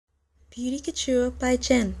Beauty Couture by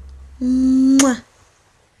Jen. Mwah!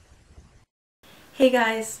 Hey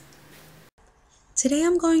guys! Today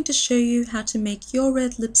I'm going to show you how to make your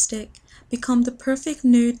red lipstick become the perfect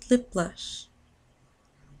nude lip blush.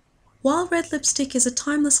 While red lipstick is a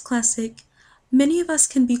timeless classic, many of us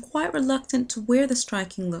can be quite reluctant to wear the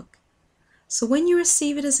striking look. So when you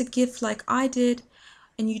receive it as a gift like I did,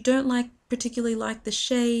 and you don't particularly like the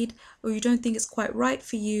shade, or you don't think it's quite right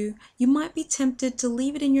for you, you might be tempted to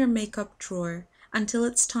leave it in your makeup drawer until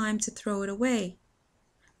it's time to throw it away.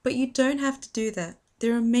 But you don't have to do that.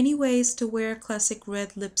 There are many ways to wear a classic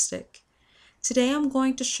red lipstick. Today I'm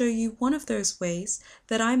going to show you one of those ways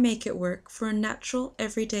that I make it work for a natural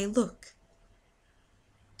everyday look.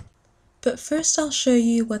 But first I'll show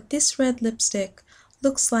you what this red lipstick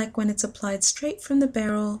looks like when it's applied straight from the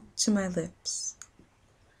barrel to my lips.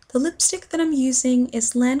 The lipstick that I'm using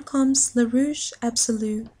is Lancome's Rouge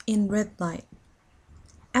Absolu in Red Light.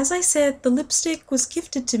 As I said, the lipstick was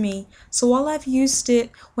gifted to me, so while I've used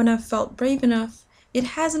it when I've felt brave enough, it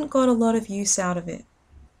hasn't got a lot of use out of it.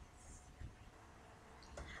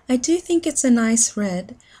 I do think it's a nice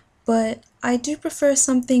red, but I do prefer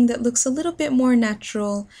something that looks a little bit more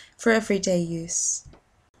natural for everyday use.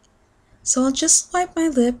 So I'll just wipe my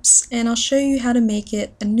lips and I'll show you how to make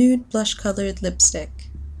it a nude blush colored lipstick.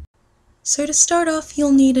 So to start off,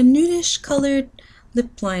 you'll need a nudish colored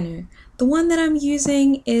lip liner. The one that I'm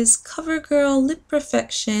using is Covergirl Lip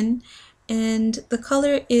Perfection, and the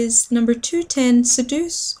color is number 210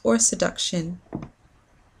 Seduce or Seduction.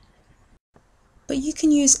 But you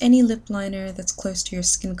can use any lip liner that's close to your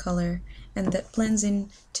skin color and that blends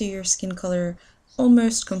into your skin color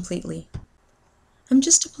almost completely. I'm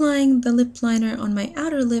just applying the lip liner on my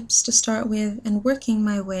outer lips to start with and working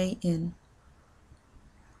my way in.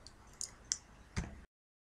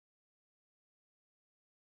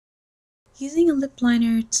 Using a lip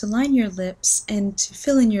liner to line your lips and to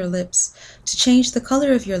fill in your lips to change the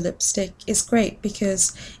color of your lipstick is great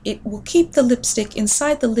because it will keep the lipstick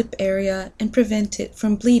inside the lip area and prevent it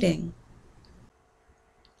from bleeding.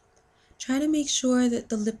 Try to make sure that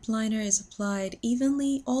the lip liner is applied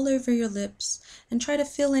evenly all over your lips and try to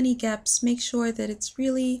fill any gaps. Make sure that it's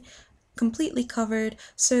really completely covered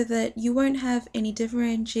so that you won't have any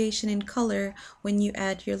differentiation in color when you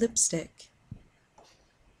add your lipstick.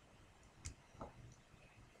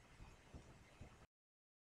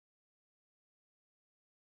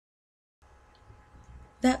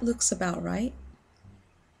 That looks about right.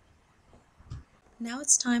 Now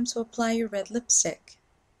it's time to apply your red lipstick.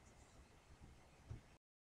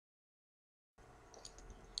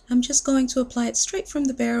 I'm just going to apply it straight from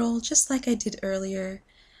the barrel, just like I did earlier.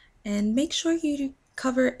 And make sure you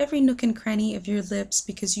cover every nook and cranny of your lips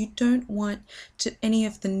because you don't want any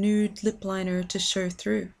of the nude lip liner to show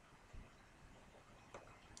through.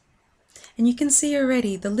 And you can see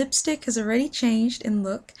already, the lipstick has already changed in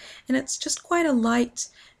look, and it's just quite a light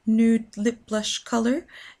nude lip blush color.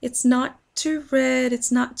 It's not too red,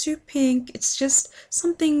 it's not too pink, it's just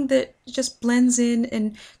something that just blends in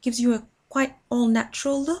and gives you a quite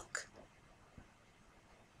all-natural look.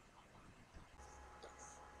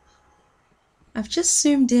 I've just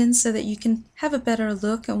zoomed in so that you can have a better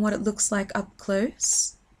look at what it looks like up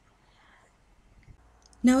close.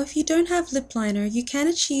 Now if you don't have lip liner, you can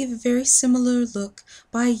achieve a very similar look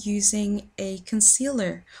by using a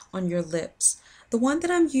concealer on your lips. The one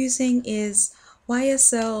that I'm using is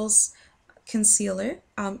YSL's concealer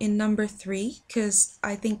in number 3 because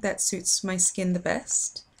I think that suits my skin the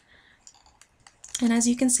best. And as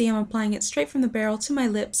you can see, I'm applying it straight from the barrel to my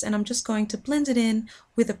lips, and I'm just going to blend it in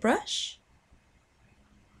with a brush.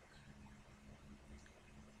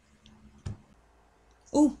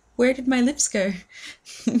 Ooh, where did my lips go?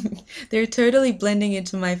 They're totally blending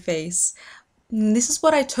into my face. And this is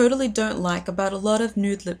what I totally don't like about a lot of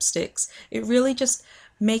nude lipsticks. It really just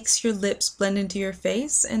makes your lips blend into your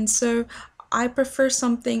face, and so I prefer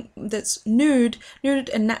something that's nude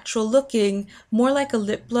and natural looking, more like a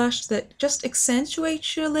lip blush that just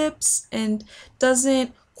accentuates your lips and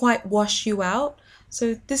doesn't quite wash you out.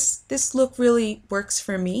 So this look really works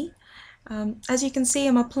for me. As you can see,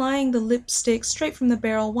 I'm applying the lipstick straight from the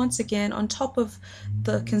barrel once again on top of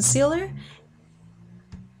the concealer.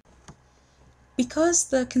 Because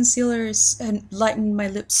the concealer has lightened my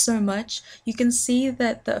lips so much, you can see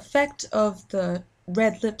that the effect of the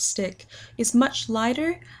red lipstick is much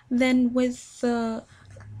lighter than with the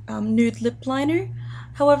nude lip liner.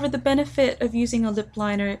 However, the benefit of using a lip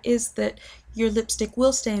liner is that your lipstick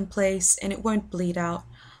will stay in place and it won't bleed out.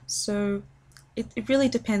 So it really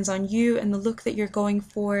depends on you and the look that you're going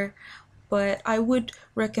for, but I would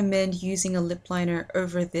recommend using a lip liner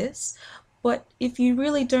over this. But if you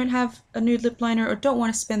really don't have a nude lip liner or don't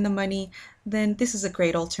want to spend the money, then this is a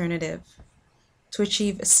great alternative to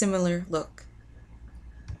achieve a similar look.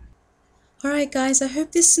 Alright guys, I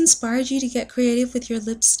hope this inspired you to get creative with your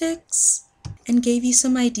lipsticks and gave you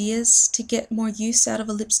some ideas to get more use out of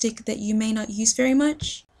a lipstick that you may not use very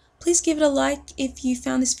much. Please give it a like if you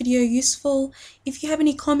found this video useful. If you have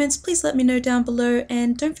any comments, please let me know down below,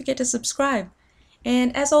 and don't forget to subscribe.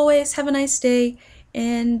 And as always, have a nice day,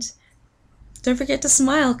 and don't forget to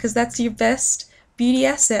smile because that's your best beauty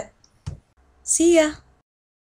asset. See ya!